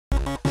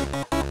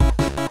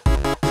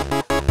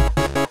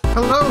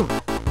Hello,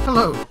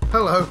 hello,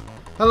 hello,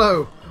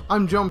 hello.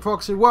 I'm John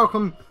Proxy.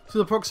 Welcome to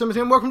the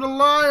Proximity and welcome to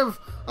Live.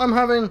 I'm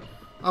having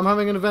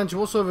an adventure.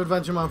 What sort of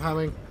adventure am I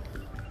having?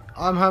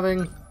 I'm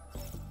having.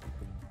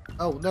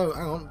 Oh no,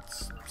 hang on.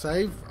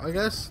 Save, I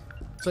guess.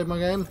 Save my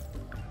game,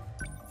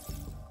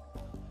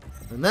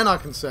 and then I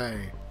can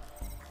say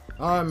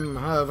I'm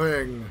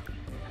having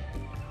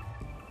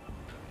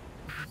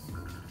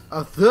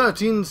a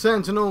 13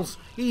 Sentinels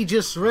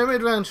Aegis Rim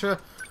adventure,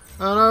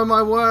 and oh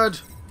my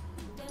word,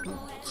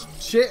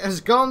 shit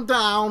has gone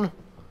down.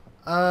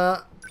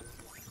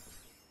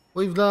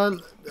 We've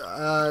learned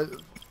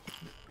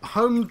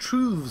home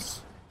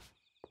truths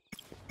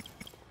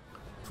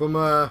from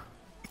the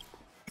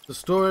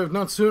story of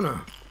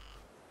Natsuno,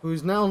 who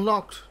is now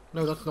locked.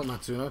 No, that's not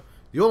Natsuno.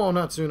 You're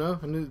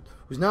Natsuno, and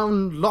who's now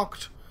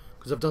locked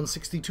because I've done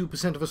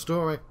 62% of a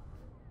story.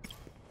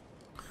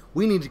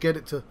 We need to get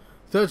it to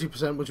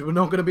 30%, which we're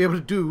not going to be able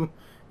to do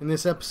in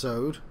this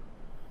episode.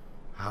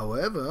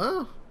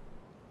 However,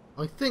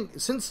 I think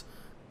since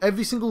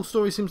every single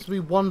story seems to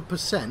be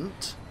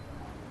 1%,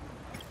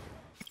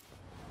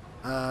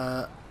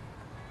 hang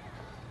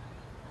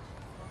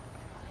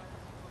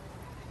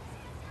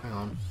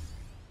on.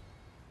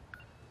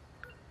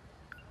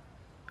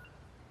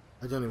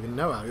 I don't even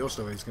know how your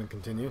story is going to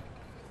continue.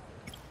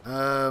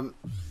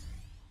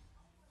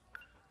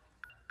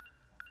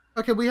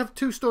 Okay, we have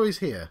 2 stories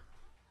here.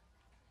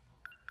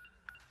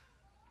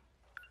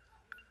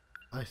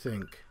 I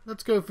think.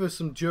 Let's go for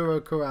some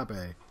Juro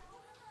Kurabe.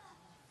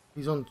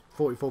 He's on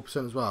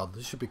 44% as well.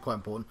 This should be quite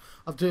important.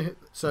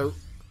 So,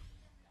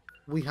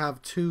 we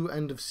have 2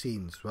 end of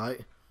scenes,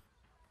 right?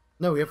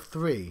 No, we have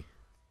 3.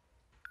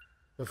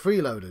 The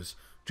freeloaders.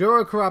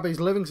 Juro Kurabe's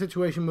living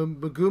situation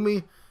with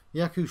Megumi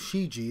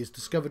Yakushiji is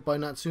discovered by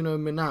Natsuno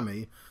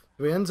Minami,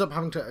 who ends up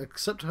having to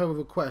accept her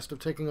request of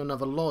taking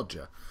another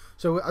lodger.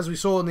 So, as we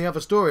saw in the other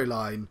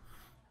storyline,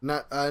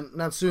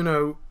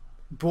 Natsuno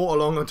brought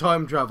along a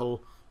time traveler,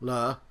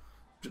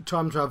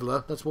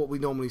 that's what we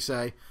normally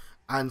say,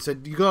 and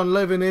said, you gotta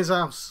live in his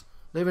house.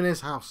 Live in his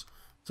house.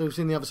 So we've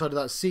seen the other side of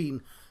that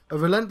scene. A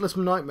relentless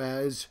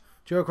nightmare is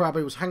Juro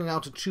Kurabe was hanging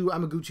out at Chu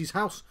Amaguchi's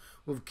house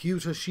with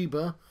Kyuta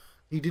Shiba.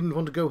 He didn't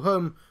want to go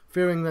home,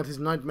 fearing that his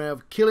nightmare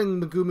of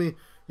killing Megumi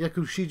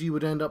Yakushiji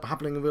would end up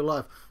happening in real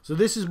life. So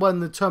this is when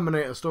the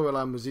Terminator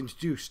storyline was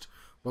introduced,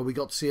 where we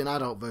got to see an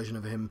adult version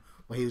of him,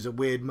 where he was a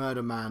weird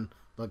murder man,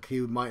 like he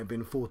might have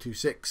been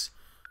 426.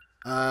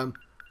 And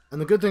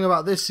the good thing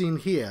about this scene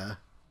here...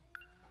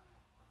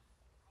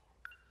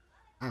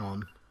 Hang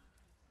on.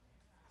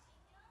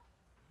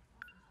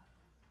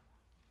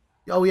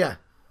 Oh, yeah.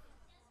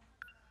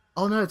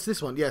 Oh, no, it's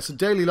this one. Yeah, so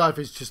daily life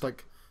is just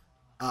like...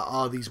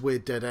 are these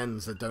weird dead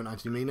ends that don't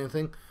actually mean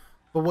anything.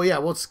 But, well, yeah,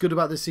 what's good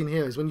about this scene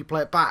here is when you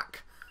play it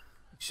back,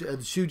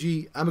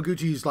 Shuji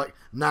Amaguchi's like,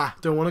 nah,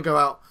 don't want to go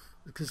out.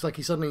 Because, like,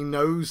 he suddenly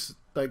knows,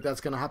 like,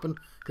 that's going to happen.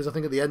 Because I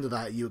think at the end of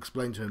that, you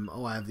explain to him,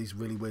 oh, I have these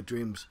really weird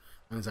dreams.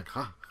 And he's like,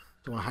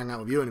 don't want to hang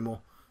out with you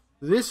anymore.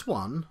 This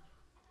one,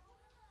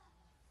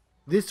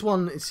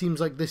 it seems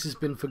like this has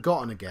been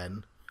forgotten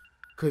again.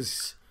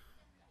 Because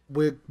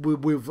we're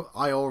with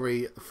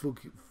Iori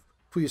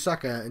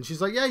Fuyusaka, and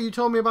she's like, yeah, you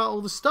told me about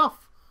all the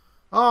stuff.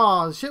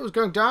 Oh, the shit was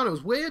going down, it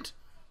was weird.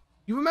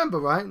 You remember,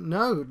 right?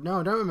 No,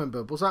 I don't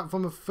remember. Was that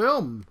from a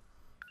film?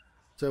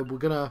 So we're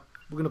gonna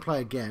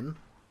play again.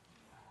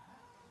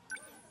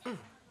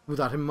 With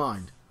that in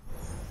mind.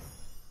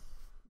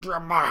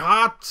 Grab my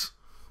heart!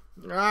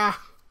 Ah!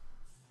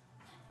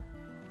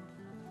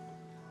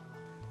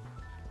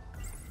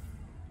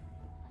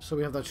 So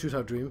we have that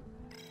shootout dream.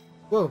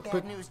 Whoa,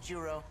 Bad news,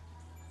 Juro.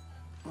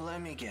 Let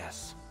me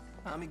guess.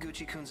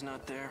 Amiguchi-kun's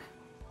not there.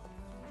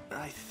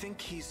 I think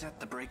he's at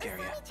the break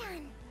area.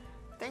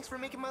 Thanks for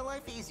making my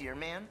life easier,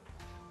 man.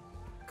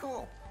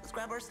 Cool. Let's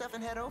grab our stuff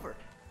and head over.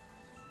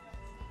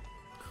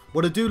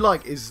 What I do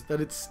like is that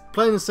it's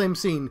playing the same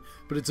scene,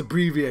 but it's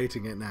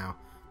abbreviating it now.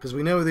 Because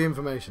we know the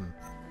information.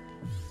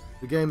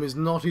 The game is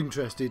not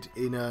interested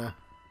in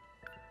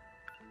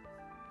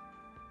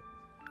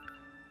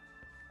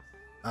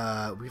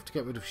we have to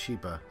get rid of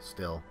Shiba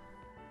still.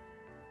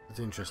 That's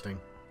interesting.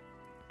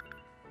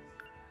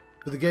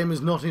 But the game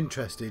is not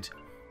interested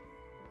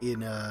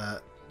in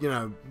you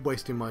know,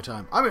 wasting my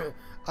time. I mean,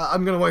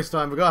 I'm gonna waste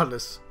time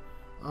regardless.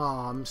 Oh,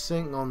 I'm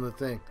sitting on the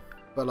thing,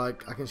 but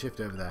like I can shift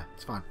over there.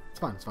 It's fine. It's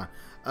fine. It's fine.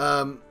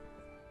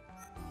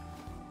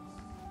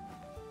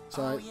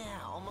 So oh yeah,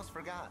 almost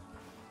forgot.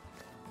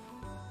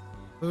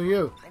 Who are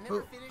you? I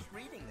never finished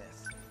reading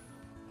this.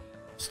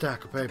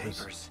 Stack of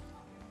papers.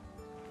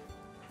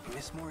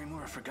 Miss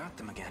Morimura forgot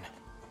them again.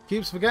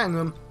 Keeps forgetting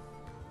them.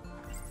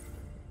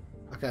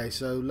 Okay,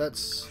 so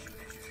let's...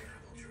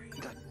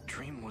 That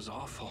dream was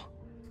awful.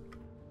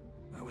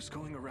 I was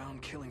going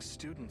around killing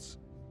students.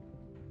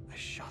 I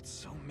shot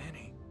so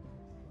many.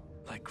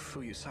 Like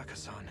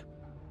Fuyusaka-san.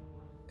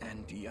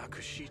 And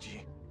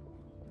Yakushiji.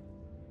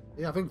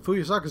 Yeah, I think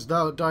Fuyusaka's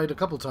died a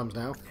couple times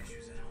now.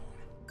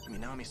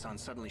 Minami-san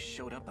suddenly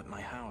showed up at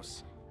my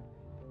house.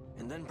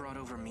 And then brought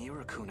over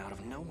Miura-kun out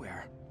of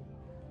nowhere.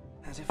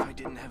 As if I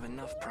didn't have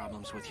enough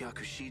problems with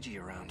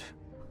Yakushiji around.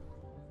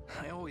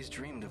 I always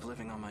dreamed of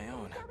living on my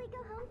own. Shall we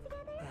go home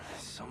together?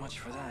 So much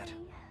for that.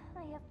 I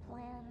have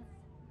plans.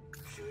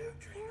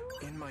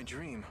 In my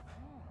dream,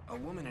 a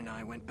woman and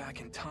I went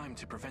back in time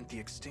to prevent the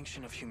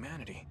extinction of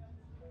humanity.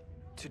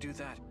 To do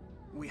that,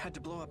 we had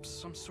to blow up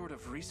some sort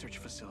of research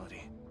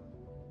facility.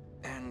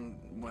 And,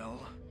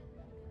 well,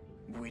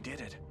 we did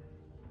it.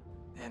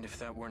 And if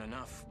that weren't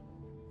enough,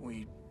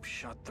 we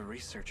shot the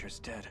researchers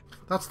dead.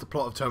 That's the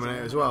plot of Terminator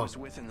The as woman I well. was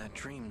with in that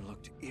dream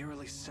looked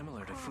eerily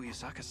similar to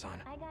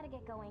Fuyusaka-san. I gotta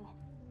get going.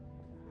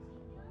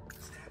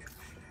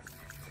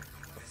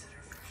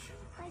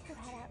 I should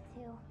head out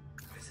too.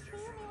 See you,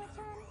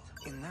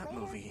 Mila-chan. In that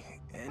movie,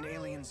 an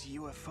alien's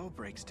UFO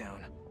breaks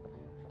down.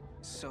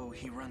 So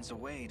he runs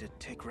away to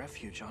take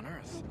refuge on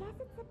Earth. I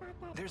guess it's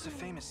about that There's a time.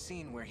 famous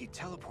scene where he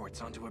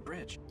teleports onto a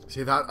bridge.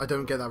 See that? I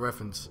don't get that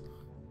reference.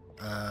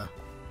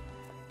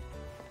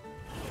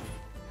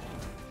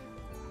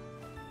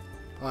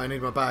 Oh, I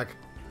need my bag.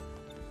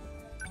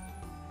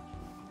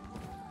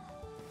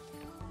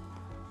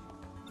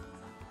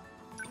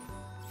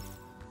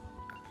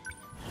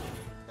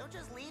 Don't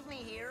just leave me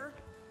here.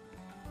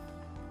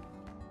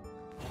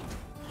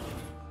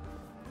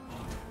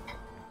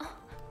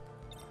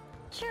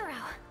 Juro.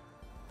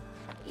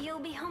 You'll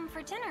be home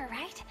for dinner,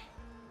 right?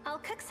 I'll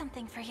cook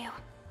something for you.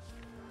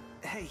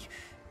 Hey,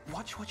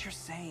 watch what you're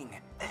saying.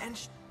 And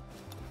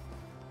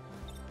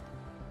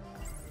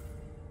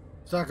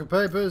Stack of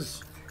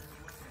papers.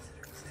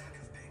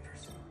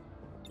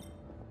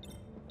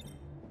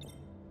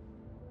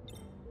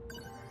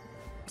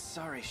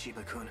 sorry,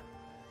 Shiba-kun.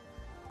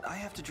 I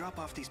have to drop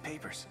off these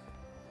papers.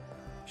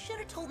 Should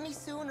have told me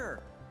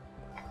sooner.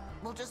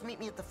 Well, just meet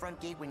me at the front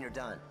gate when you're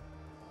done.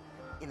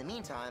 In the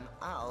meantime,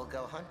 I'll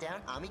go hunt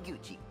down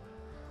Amiguchi.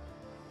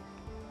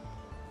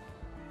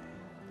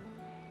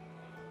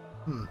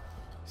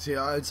 See,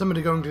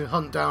 somebody going to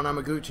hunt down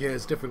Amaguchi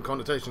has different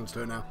connotations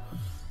to it now.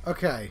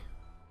 Okay.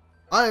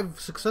 I've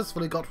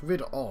successfully got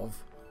rid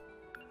of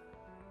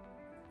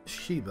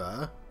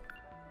Shiba.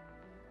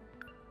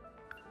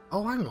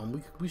 Oh, hang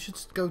on. We should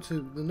go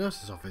to the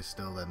nurse's office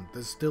still then.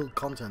 There's still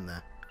content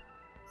there.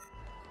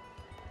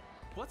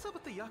 What's up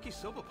with the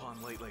yakisoba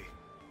pond lately?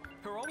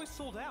 They're always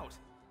sold out.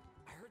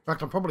 In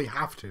fact, I probably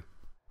have to.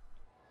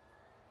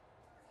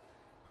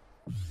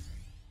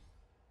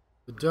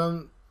 But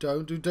don't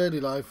do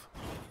daily life.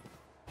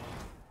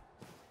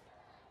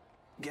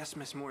 Guess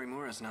Miss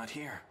Morimura's not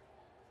here.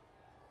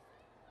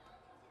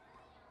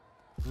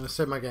 I'm going to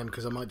save my game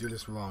because I might do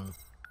this wrong.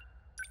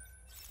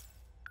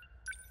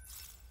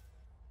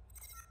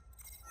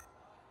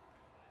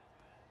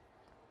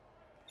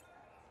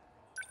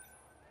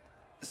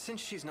 Since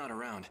she's not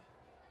around,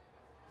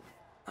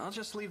 I'll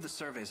just leave the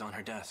surveys on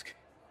her desk.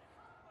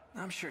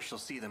 I'm sure she'll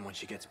see them when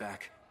she gets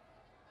back.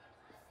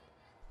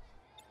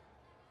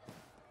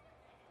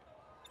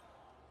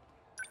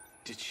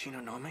 Did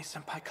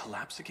Shinonome-senpai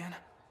collapse again?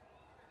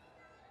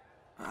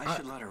 I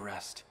should let her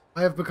rest.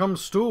 I have become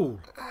stool.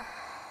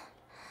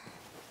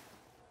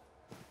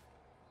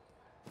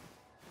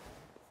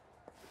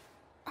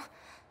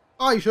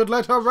 I should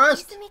let her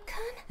rest,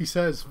 Izumi-kun, he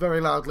says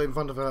very loudly in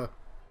front of her.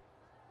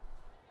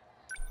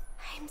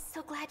 I'm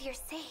so glad you're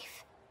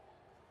safe.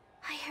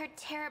 I heard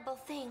terrible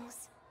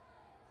things.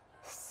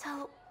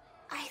 So,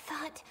 I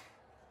thought...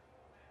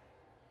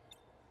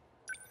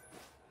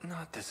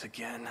 Not this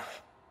again.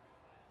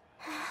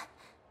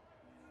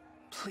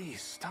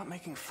 Please, stop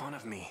making fun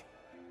of me.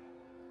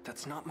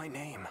 That's not my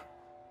name.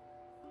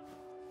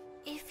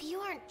 If you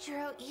aren't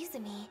Juro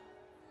Izumi,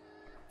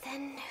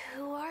 then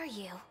who are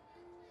you?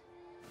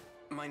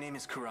 My name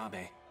is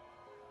Kurabe.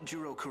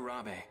 Juro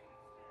Kurabe.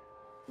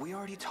 We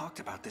already talked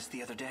about this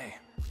the other day.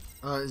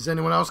 Is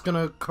anyone else going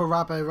to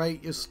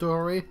corroborate your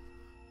story?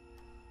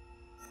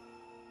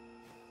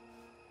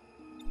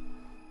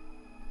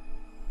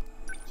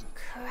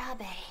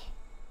 Kurabe.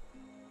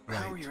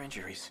 How are Right. your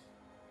injuries?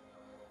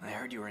 I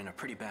heard you were in a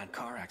pretty bad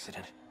car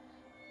accident.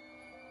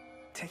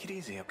 Take it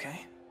easy,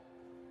 okay?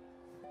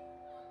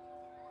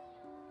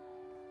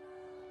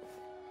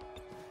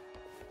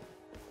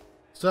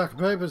 Stack of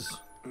papers.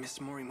 Miss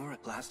Morimura,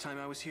 last time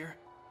I was here,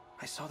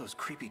 I saw those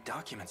creepy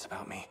documents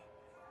about me.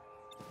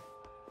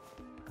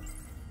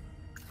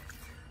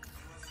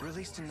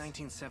 Released in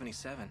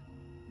 1977,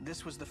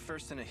 this was the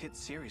first in a hit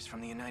series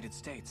from the United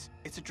States.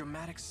 It's a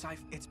dramatic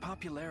its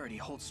popularity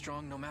holds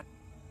strong no matter...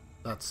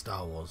 That's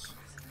Star Wars.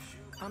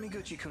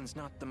 Amiguchi-kun's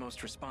not the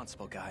most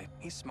responsible guy.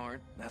 He's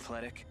smart,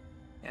 athletic,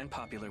 and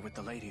popular with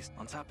the ladies.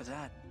 On top of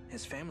that,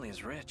 his family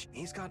is rich.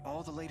 He's got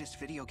all the latest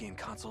video game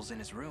consoles in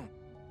his room.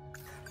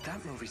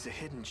 That movie's a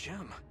hidden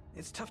gem.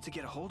 It's tough to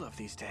get a hold of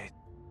these days.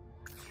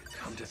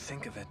 Come to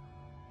think of it,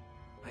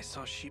 I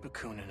saw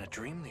Shiba-kun in a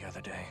dream the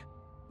other day.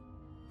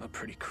 A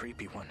pretty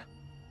creepy one.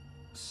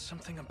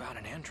 Something about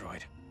an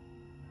android.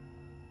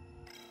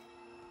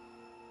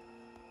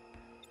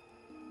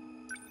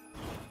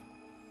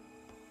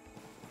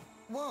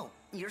 Whoa,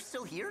 you're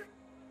still here?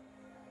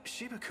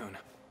 Shiba-kun,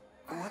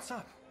 what's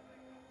up?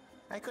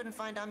 I couldn't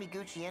find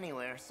Amiguchi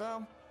anywhere,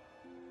 so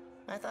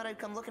I thought I'd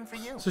come looking for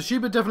you. So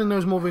Sheba definitely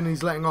knows more than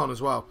he's letting on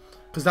as well.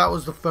 Because that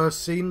was the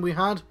first scene we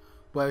had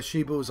where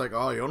Sheba was like,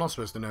 oh, you're not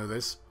supposed to know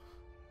this.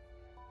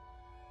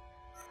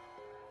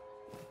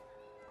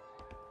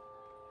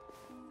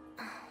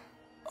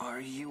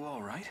 Are you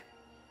alright?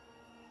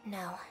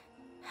 No,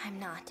 I'm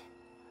not.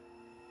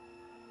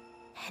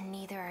 And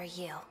neither are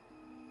you.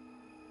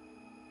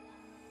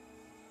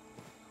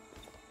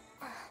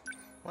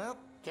 Well,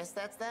 guess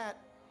that's that.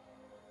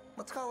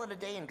 Let's call it a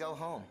day and go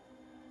home.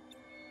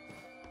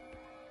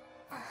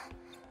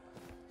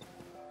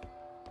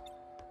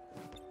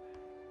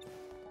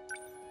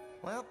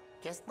 Well,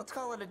 guess let's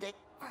call it a day.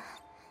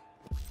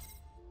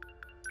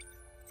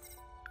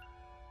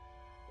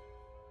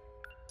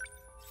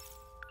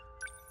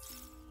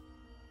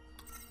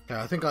 Okay,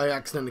 I think I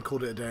accidentally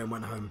called it a day and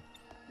went home.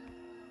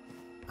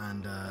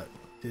 And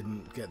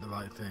didn't get the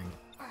right thing.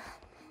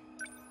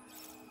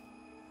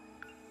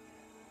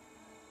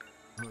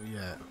 Not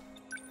yet.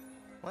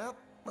 Well,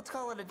 let's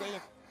call it a day.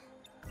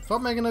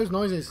 Stop making those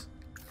noises.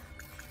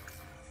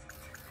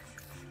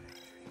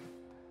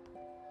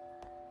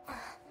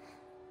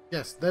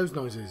 Yes, those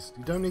noises.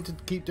 You don't need to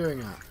keep doing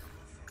that.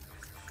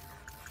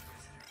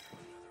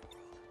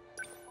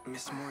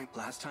 Miss Mori,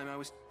 last time I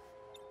was...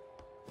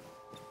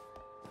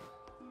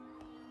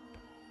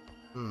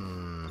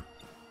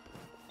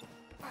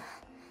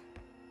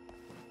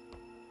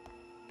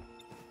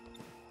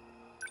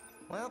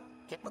 Well,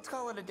 let's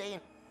call it a day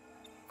and...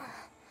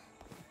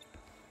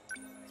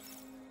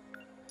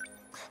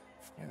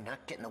 You're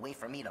not getting away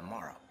from me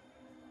tomorrow.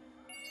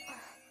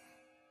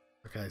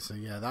 Okay, so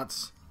yeah,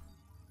 that's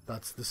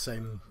the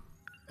same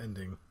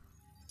ending.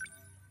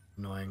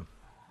 Annoying.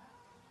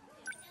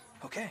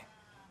 Okay.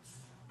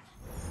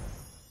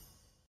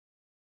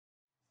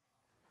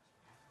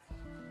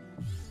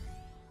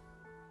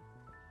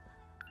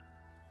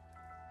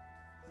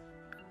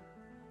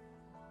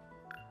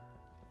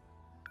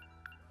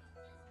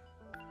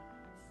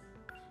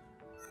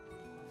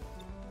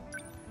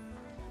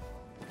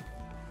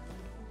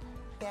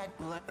 Dad,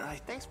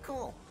 thanks,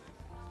 cool.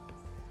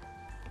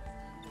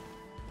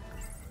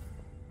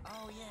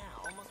 Oh yeah,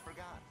 almost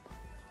forgot.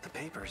 The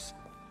papers.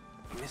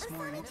 Miss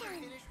Mori... I never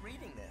finished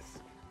reading this.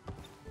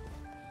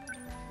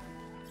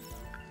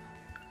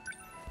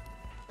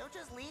 Don't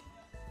just leave.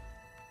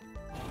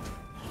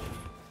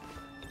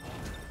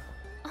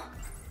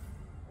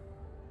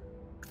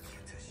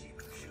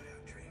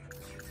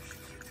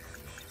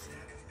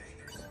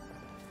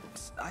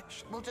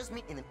 We'll just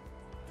meet in the...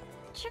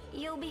 Sure,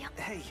 you'll be...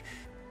 Hey!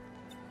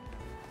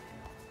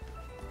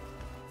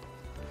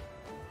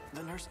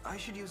 The nurse... I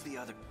should use the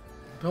other...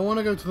 Don't want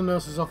to go to the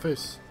nurse's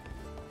office.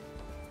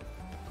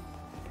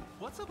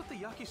 What's up with the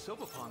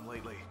yakisoba pond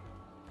lately?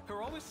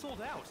 They're always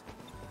sold out.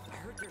 I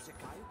heard there's a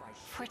guy who buys...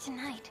 For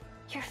tonight,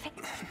 you're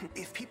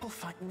If people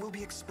find... We'll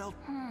be expelled...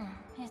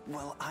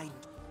 Well,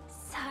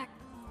 Sorry.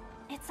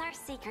 It's our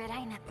secret,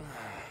 I know.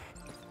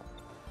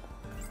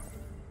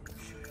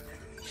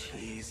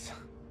 Jeez.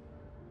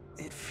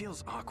 It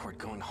feels awkward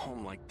going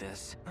home like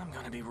this. I'm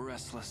gonna be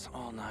restless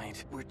all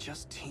night. We're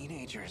just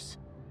teenagers.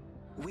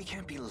 We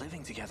can't be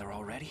living together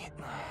already.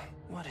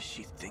 What is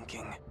she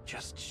thinking?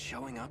 Just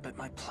showing up at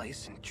my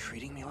place and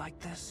treating me like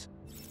this?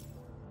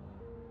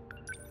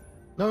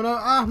 No,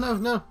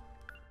 no.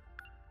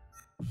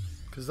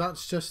 Because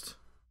that's just...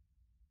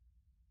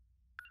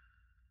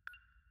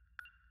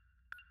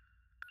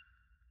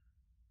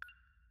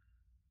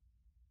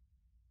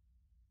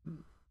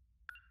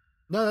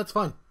 No, that's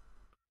fine.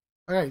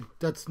 Okay,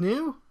 that's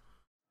new?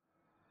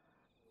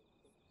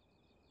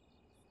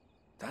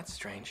 That's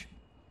strange.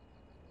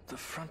 The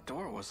front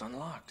door was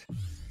unlocked.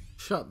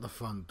 Shut the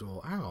front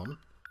door. Hang on.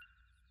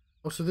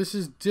 Oh, so this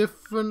is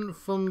different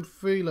from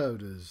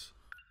freeloaders.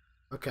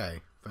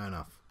 Okay, fair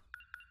enough.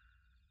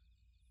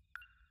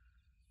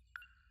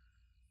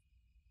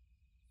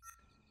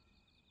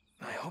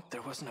 I hope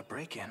there wasn't a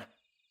break-in.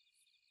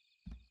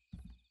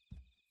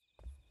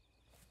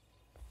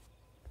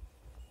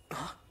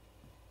 Huh?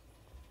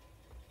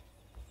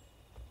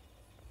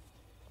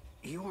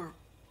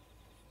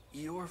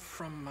 You're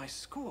from my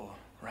school,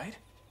 right?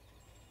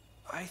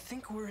 I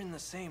think we're in the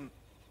same...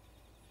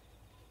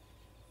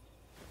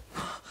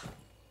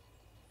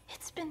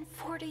 It's been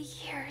 40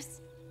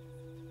 years.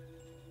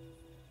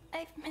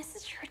 I've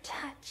missed your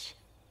touch.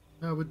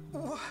 No,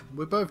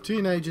 we're both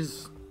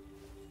teenagers.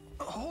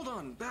 Hold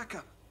on, back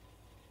up.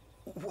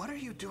 What are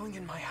you doing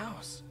in my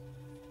house?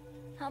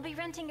 I'll be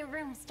renting a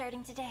room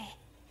starting today.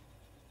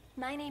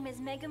 My name is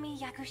Megumi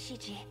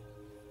Yakushiji.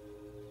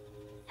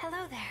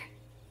 Hello there.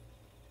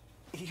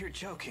 You're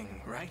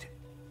joking, right?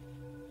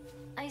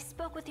 I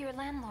spoke with your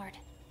landlord,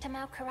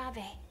 Tamao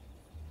Kurabe.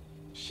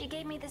 She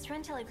gave me this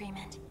rental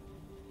agreement.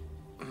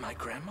 My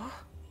grandma?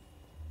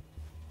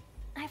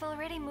 I've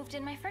already moved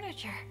in my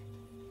furniture.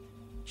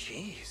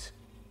 Jeez.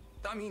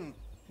 I mean,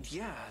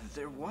 yeah,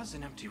 there was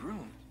an empty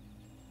room.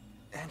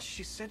 And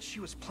she said she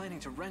was planning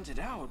to rent it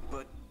out,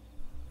 but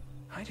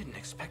I didn't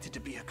expect it to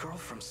be a girl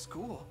from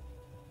school.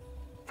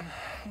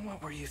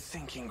 What were you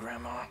thinking,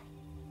 Grandma?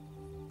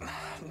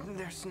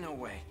 There's no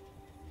way.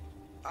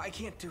 I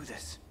can't do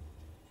this.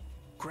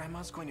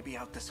 Grandma's going to be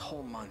out this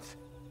whole month.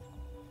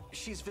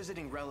 She's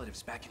visiting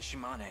relatives back in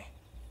Shimane.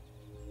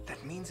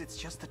 That means it's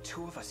just the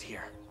two of us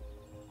here.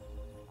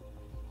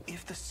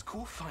 If the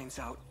school finds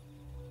out,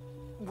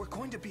 we're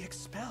going to be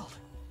expelled.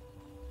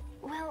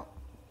 Well,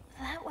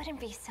 that wouldn't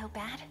be so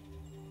bad.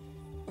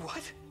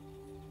 What?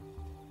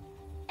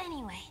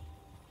 Anyway,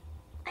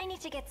 I need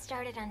to get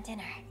started on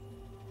dinner.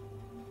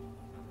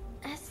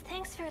 As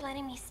thanks for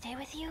letting me stay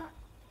with you,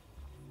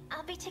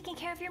 I'll be taking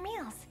care of your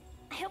meals.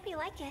 I hope you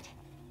like it.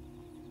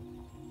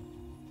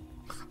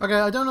 Okay,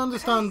 I don't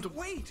understand Hey,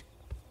 wait!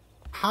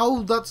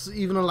 how that's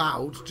even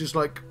allowed. Just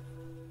like,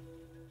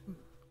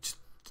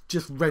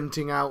 just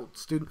renting out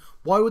students.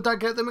 Why would that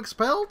get them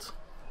expelled?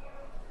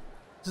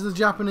 Is this a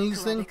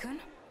Japanese thing? Kurabe-kun?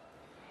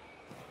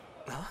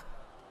 Huh?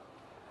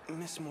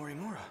 Miss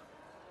Morimura.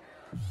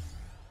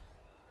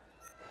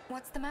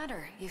 What's the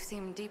matter? You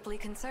seem deeply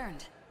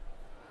concerned.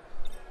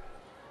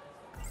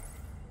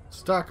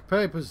 Stack of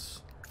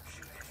papers.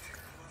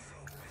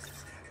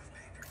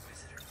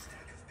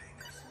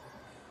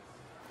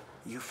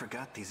 You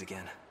forgot these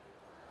again.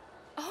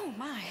 Oh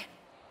my.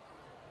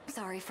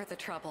 Sorry for the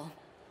trouble.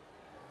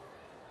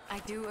 I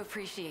do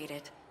appreciate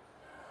it.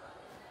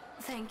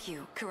 Thank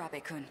you,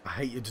 Kurabe-kun. I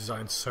hate your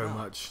design so Oh,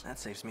 much. That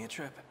saves me a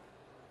trip.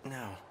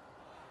 Now,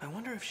 I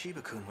wonder if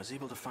Shiba-kun was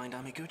able to find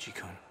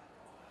Amiguchi-kun.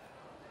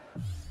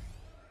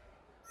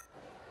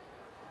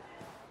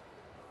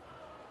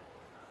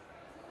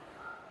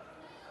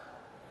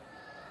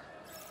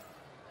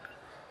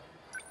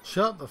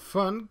 Shut the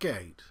front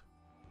gate.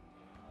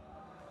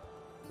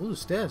 Ooh, the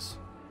stairs.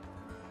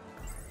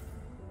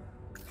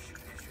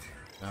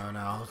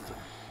 No.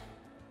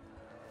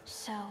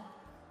 So,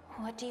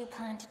 what do you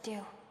plan to do?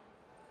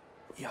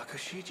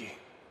 Yakushiji.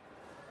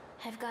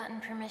 I've gotten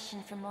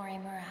permission from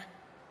Morimura.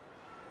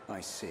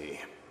 I see.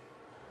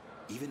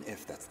 Even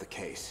if that's the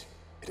case,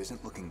 it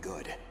isn't looking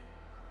good.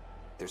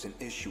 There's an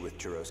issue with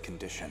Juro's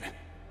condition.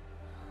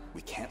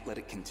 We can't let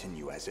it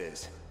continue as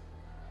is.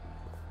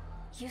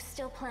 You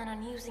still plan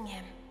on using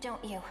him,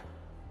 don't you?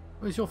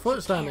 Where's your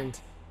foot standing?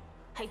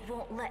 Can't. I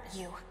won't let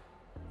you.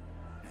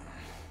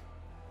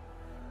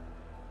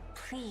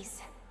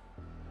 Please,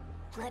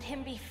 let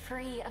him be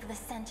free of the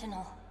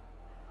Sentinel.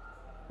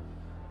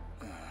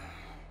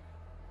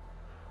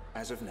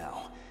 As of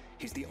now,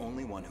 he's the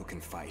only one who can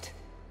fight.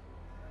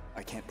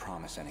 I can't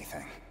promise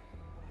anything.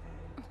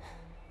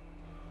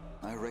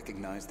 I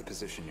recognize the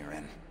position you're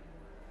in.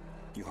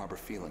 You harbor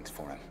feelings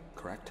for him,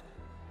 correct?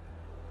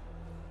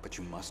 But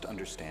you must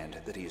understand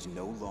that he is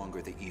no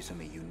longer the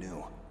Izumi you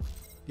knew.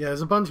 Yeah,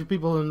 there's a bunch of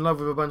people in love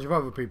with a bunch of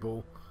other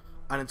people,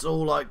 and it's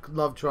all like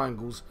love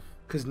triangles,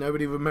 because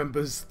nobody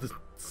remembers the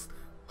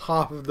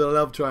half of the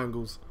love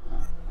triangles.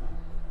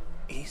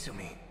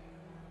 Izumi.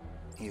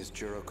 He is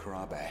Juro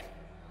Kurabe.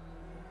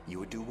 You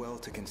would do well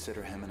to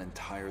consider him an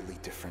entirely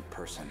different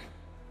person.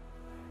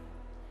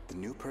 The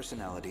new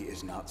personality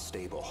is not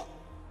stable.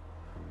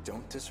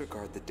 Don't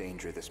disregard the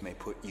danger this may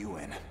put you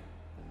in.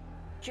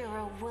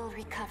 Juro will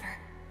recover.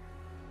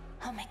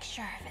 I'll make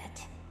sure of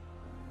it.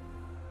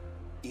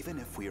 Even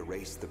if we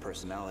erase the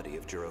personality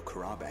of Juro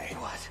Kurabe,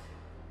 What?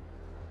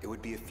 it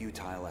would be a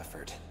futile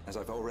effort, as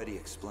I've already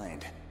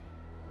explained.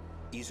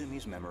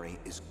 Izumi's memory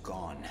is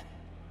gone.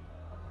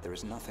 There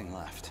is nothing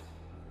left.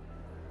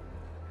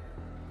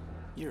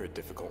 You're a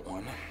difficult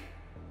one.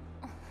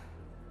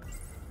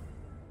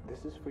 This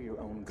is for your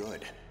own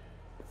good.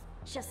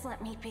 Just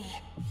let me be.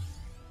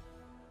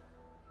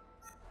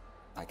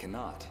 I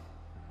cannot.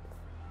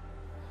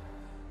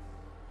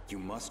 You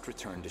must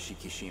return to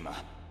Shikishima.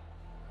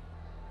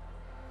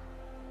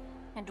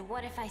 And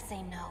what if I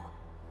say no?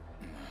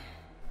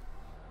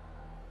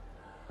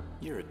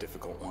 You're a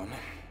difficult one.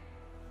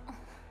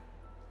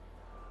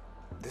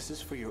 This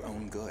is for your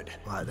own good.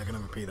 Right, they're gonna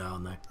repeat that,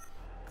 aren't they?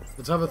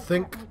 Let's have a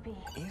think. Let me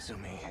be.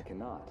 Izumi.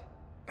 Cannot.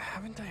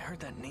 Haven't I heard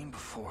that name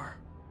before?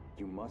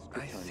 You must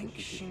I return think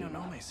to Shikishima.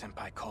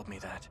 Shinonome-senpai called me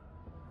that.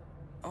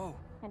 Oh,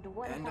 And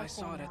what if and I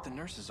say saw it no? at the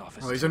nurse's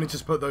office. Oh, he's too. only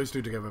just put those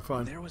two together.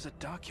 Fine. There was a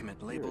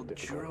document labeled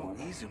difficult Juro one.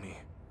 Izumi.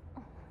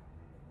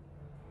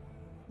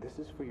 This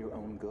is for your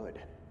own good.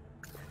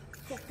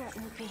 Just let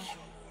me be.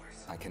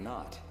 I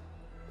cannot.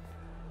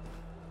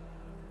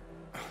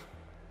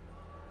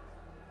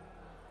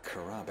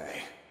 Kurabe.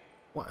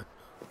 What?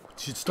 You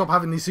should stop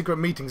having these secret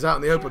meetings out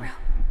in the open.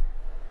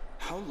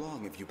 How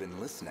long have you been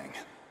listening?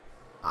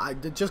 I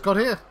just got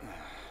here.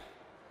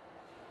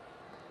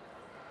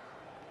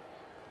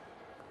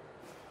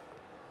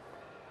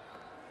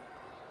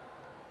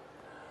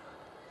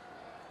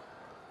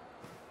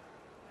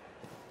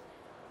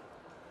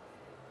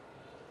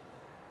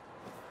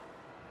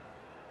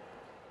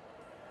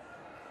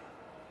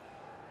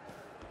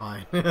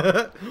 Fine.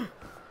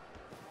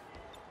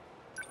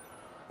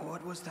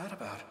 What was that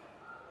about?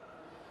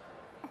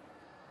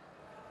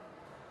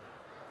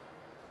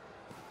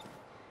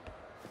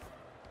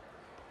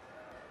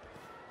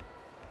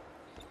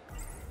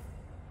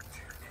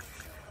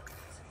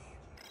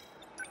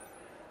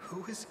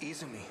 Who is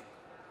Izumi?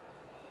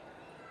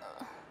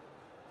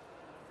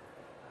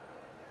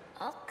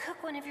 I'll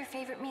cook when one of your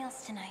favorite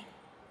meals tonight.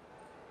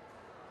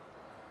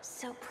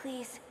 So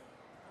please,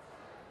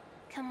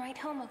 come right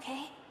home,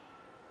 okay?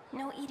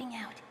 No eating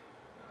out.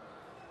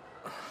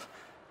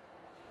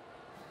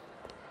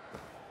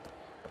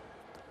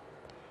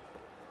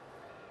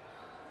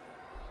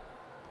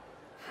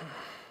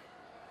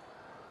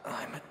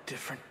 I'm a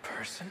different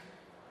person?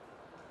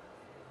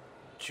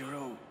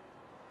 Juro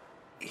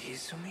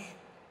Izumi?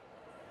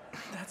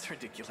 That's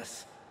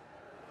ridiculous.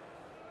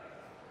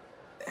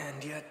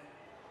 And yet,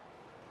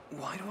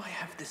 why do I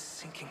have this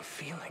sinking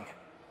feeling?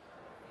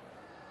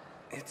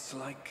 It's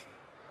like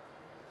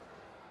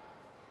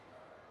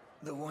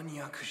the one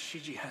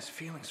Yakushiji has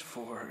feelings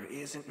for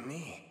isn't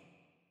me.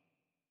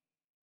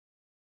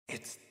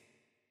 It's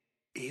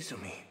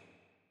Izumi.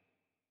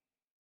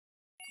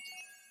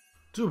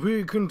 To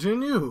be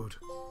continued.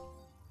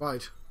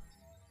 Right.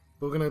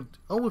 We're gonna...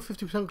 Oh, we're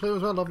 50% clear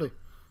as well. Lovely.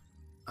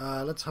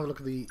 Let's have a look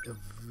at the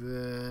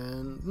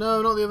event.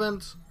 No, not the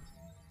events.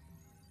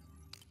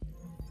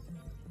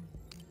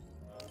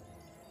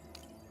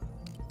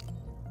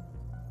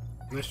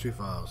 Mystery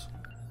files.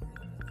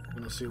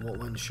 Gonna see what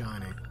went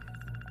shiny.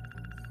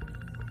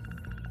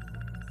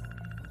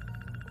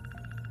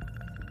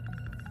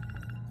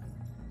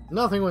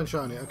 Nothing went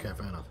shiny. Okay,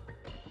 fair enough.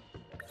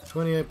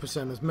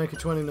 28%. Let's make it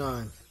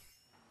 29.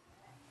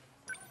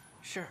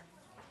 Sure.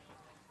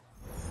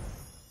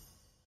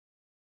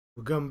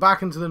 We're going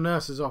back into the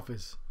nurse's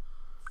office.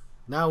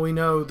 Now we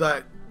know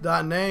that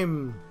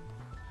name.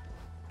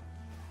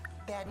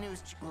 Bad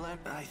news. Well,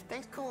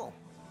 Thanks, cool.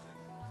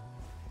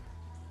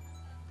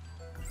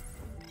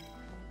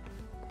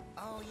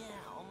 Oh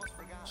yeah, almost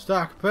forgot.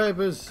 Stack of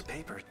papers.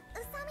 paper.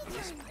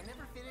 Yes, I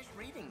never finished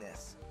reading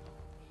this.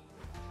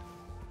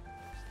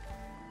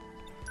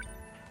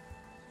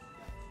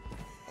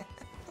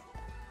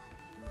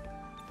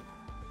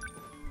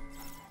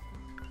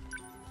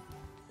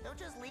 Don't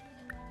just leave.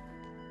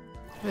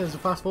 Yeah, there's a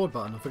fast forward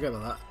button. I forget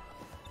about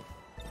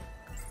that.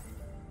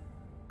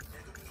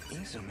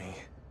 Izumi.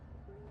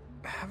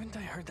 Haven't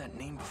I heard that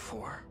name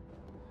before?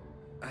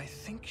 I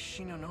think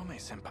Shinonome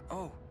senpai.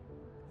 Oh,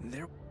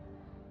 there.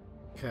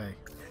 Okay.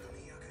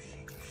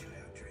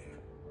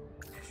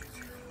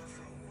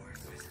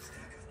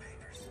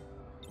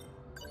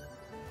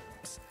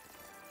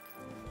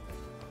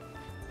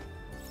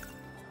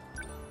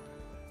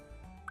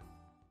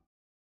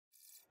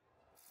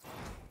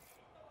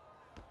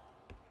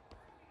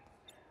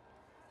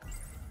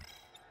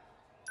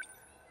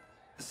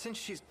 Since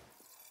she's...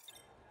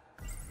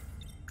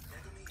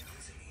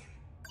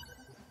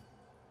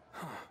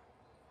 Huh.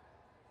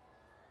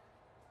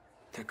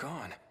 They're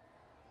gone.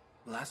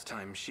 Last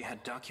time, she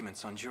had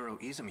documents on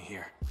Juro Izumi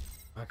here.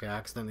 Okay, I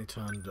accidentally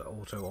turned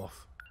auto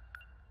off.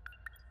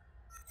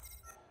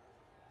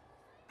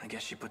 I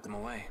guess she put them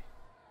away.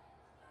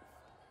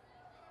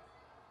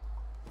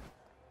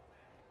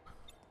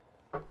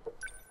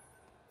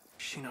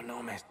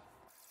 Shinonome.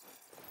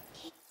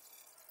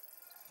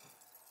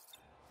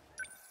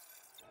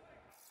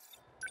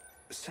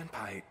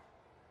 Senpai,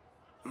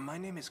 my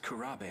name is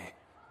Kurabe.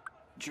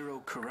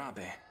 Juro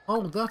Kurabe.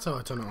 Oh, that's how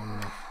I turn it on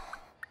and off.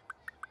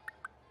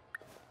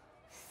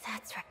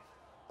 That's right.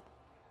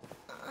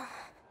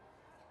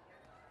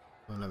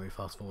 Well, let me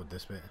fast forward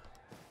this bit.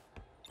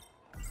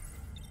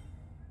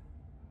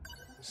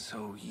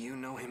 So you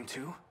know him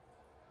too?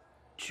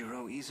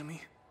 Juro Izumi?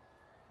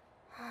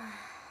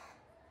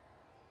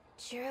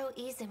 Juro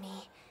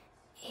Izumi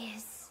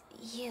is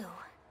you.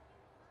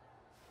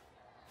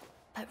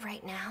 But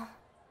right now,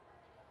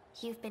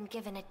 you've been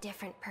given a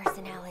different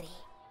personality.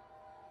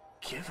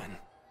 Given?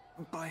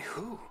 By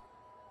who?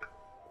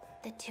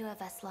 The two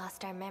of us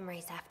lost our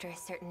memories after a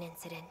certain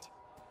incident.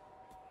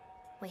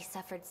 We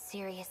suffered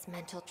serious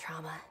mental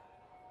trauma.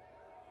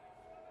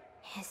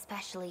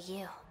 Especially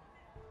you.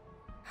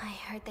 I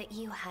heard that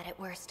you had it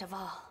worst of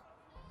all.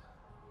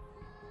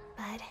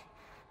 But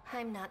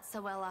I'm not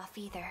so well off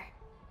either.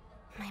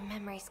 My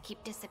memories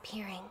keep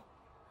disappearing.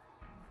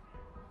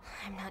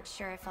 I'm not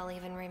sure if I'll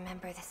even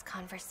remember this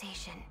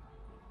conversation.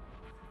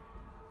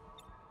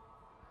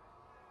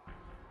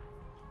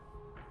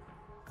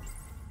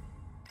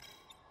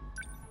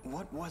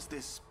 What was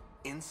this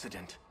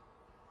incident?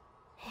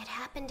 It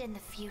happened in the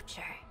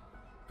future,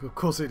 Of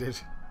course it did.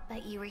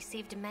 but you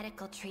received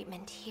medical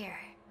treatment here.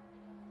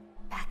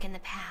 Back in the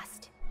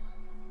past.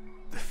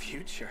 The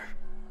future?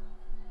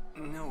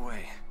 No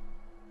way.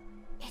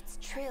 It's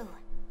true.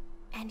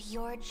 And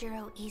you're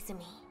Juro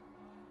Izumi.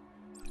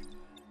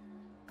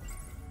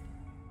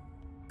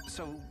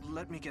 So,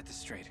 let me get this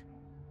straight.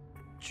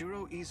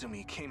 Juro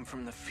Izumi came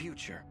from the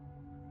future.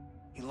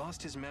 He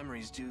lost his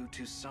memories due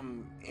to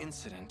some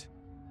incident.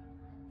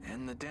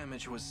 And the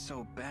damage was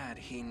so bad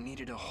he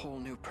needed a whole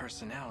new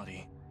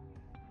personality.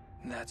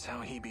 That's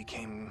how he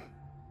became...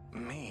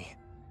 me.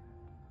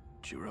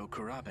 Juro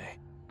Kurabe.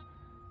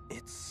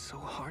 It's so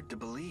hard to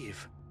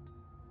believe.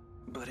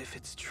 But if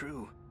it's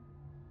true,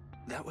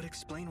 that would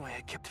explain why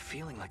I kept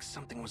feeling like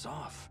something was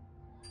off.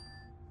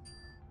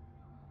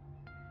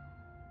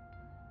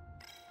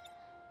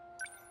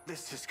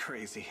 This is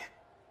crazy.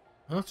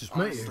 I just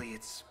met Honestly, you.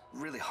 it's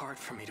really hard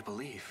for me to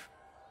believe.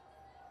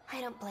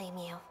 I don't blame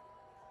you.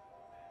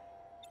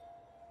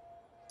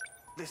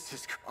 This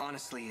is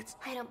honestly, it's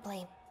I don't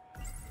blame.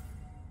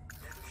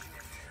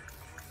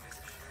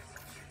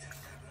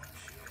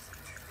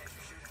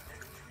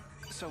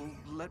 so.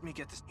 Let me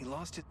get this. He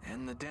lost it,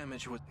 and the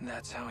damage was.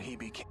 That's how he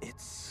became.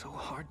 It's so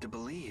hard to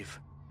believe.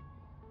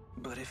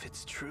 But if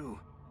it's true,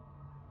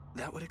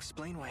 that would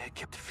explain why I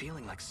kept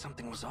feeling like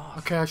something was off.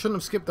 Okay, I shouldn't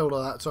have skipped all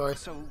of that, sorry.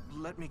 So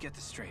let me get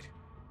this straight.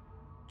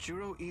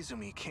 Juro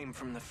Izumi came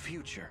from the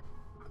future.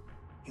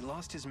 He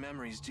lost his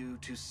memories due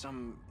to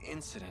some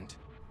incident.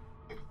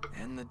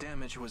 And the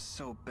damage was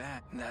so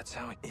bad. That's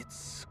how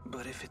it's.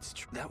 But if it's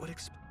true, that would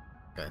explain.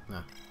 Okay,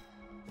 no.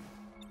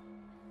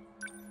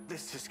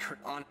 This is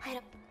on. I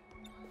don't.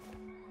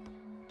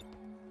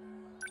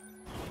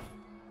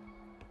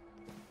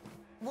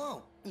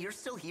 Whoa, you're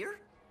still here?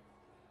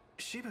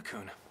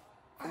 Shiba-kun,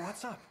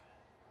 what's up?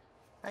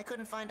 I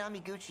couldn't find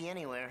Amiguchi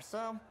anywhere,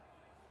 so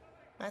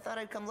I thought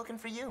I'd come looking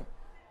for you.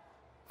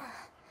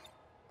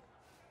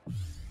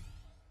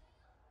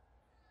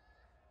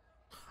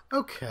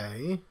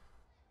 Okay.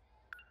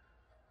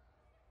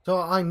 So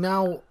I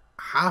now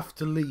have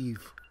to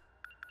leave.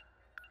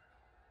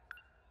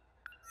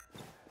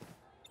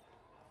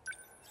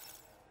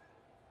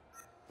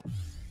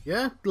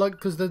 Yeah, like,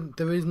 because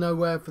there is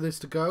nowhere for this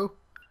to go.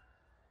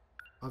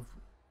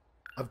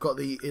 I've got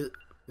the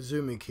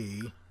Izumi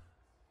key.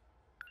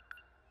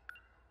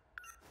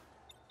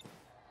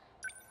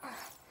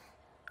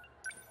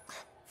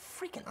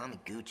 Freaking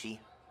Amiguchi.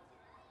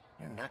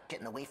 You're not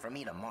getting away from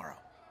me tomorrow.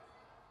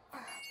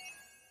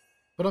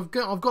 But I've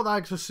got that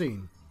extra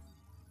scene.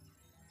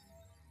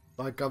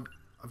 Like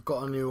I've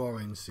got a new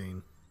orange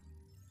scene.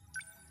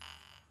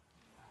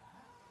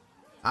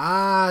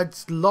 Ah,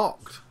 it's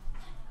locked.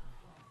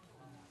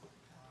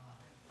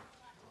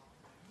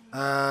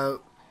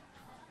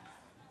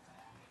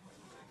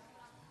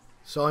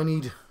 So I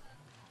need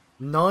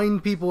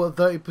 9 people at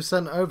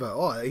 30% over.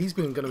 Oh, he's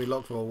been going to be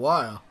locked for a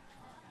while.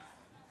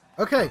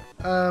 Okay.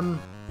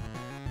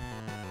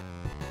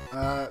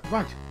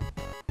 Right.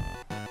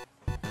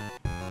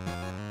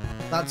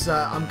 That's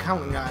I'm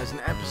counting that as an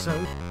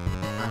episode.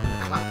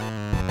 And clap.